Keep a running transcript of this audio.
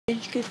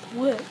Guess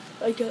what?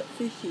 I got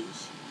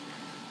fishes.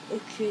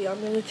 Okay,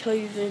 I'm gonna tell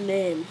you their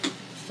name.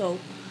 So,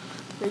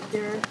 right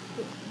there,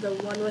 the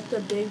one with the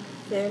big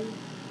fin,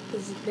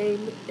 his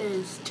name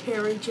is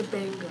Terry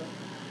Jabanga.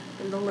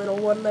 And the little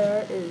one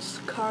there is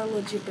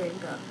Carla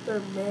Jabanga. They're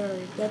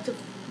married. That's a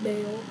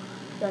male,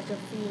 that's a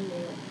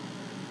female.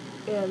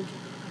 And,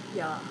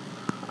 yeah,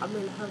 I'm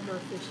gonna have more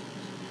fishes.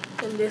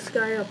 And this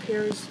guy up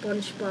here is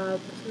SpongeBob.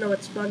 No,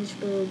 it's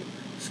SpongeBob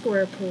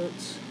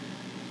SquarePants.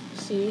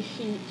 See,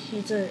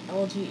 he's an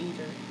algae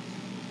eater,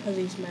 because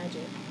he's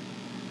magic.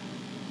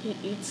 He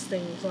eats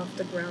things off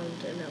the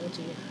ground in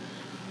algae.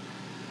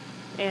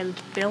 And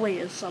Billy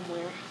is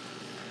somewhere.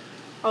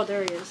 Oh,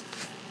 there he is.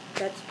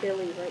 That's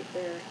Billy right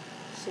there.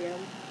 See him?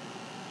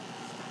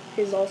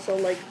 He's also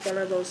like one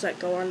of those that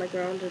go on the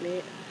ground and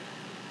eat.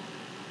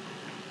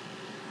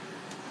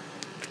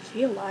 Is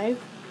he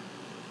alive?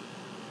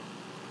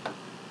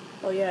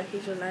 Oh yeah,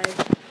 he's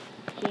alive.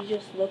 He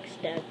just looks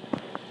dead.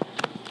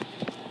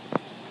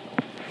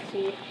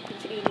 See,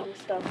 he's eating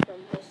stuff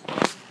from this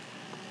thing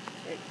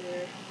right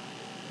there.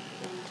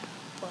 And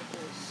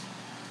bubbles.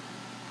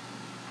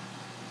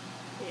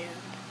 Yeah.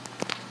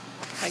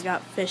 I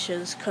got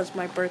fishes because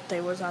my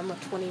birthday was on the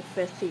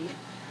 25th.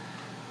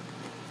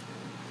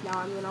 Now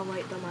I'm gonna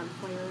light them on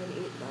fire and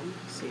eat them.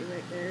 See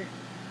right there?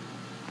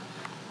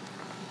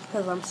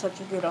 Because I'm such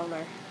a good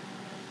owner.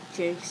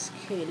 Just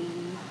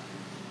kidding.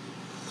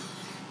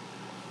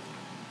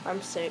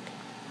 I'm sick.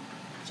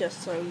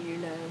 Just so you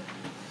know.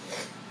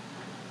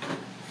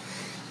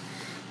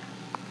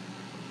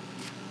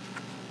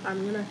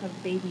 I'm gonna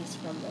have babies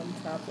from them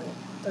probably.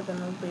 They're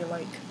gonna be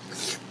like,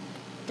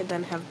 and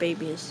then have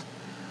babies.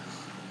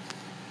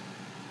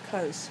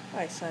 Cause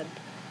I said,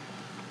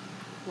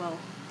 well,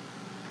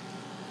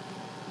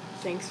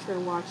 thanks for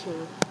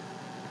watching.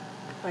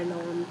 I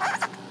know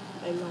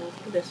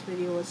this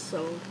video was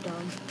so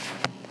dumb.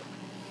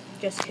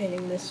 Just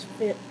kidding, this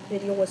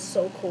video was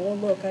so cool.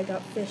 Look, I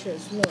got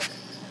fishes. Look,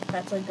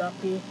 that's a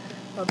guppy.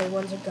 Other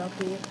one's a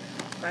guppy.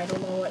 I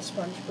don't know what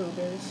SpongeBob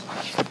is.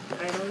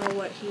 I don't know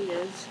what he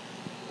is,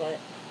 but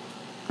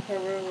there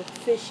were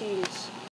fishies.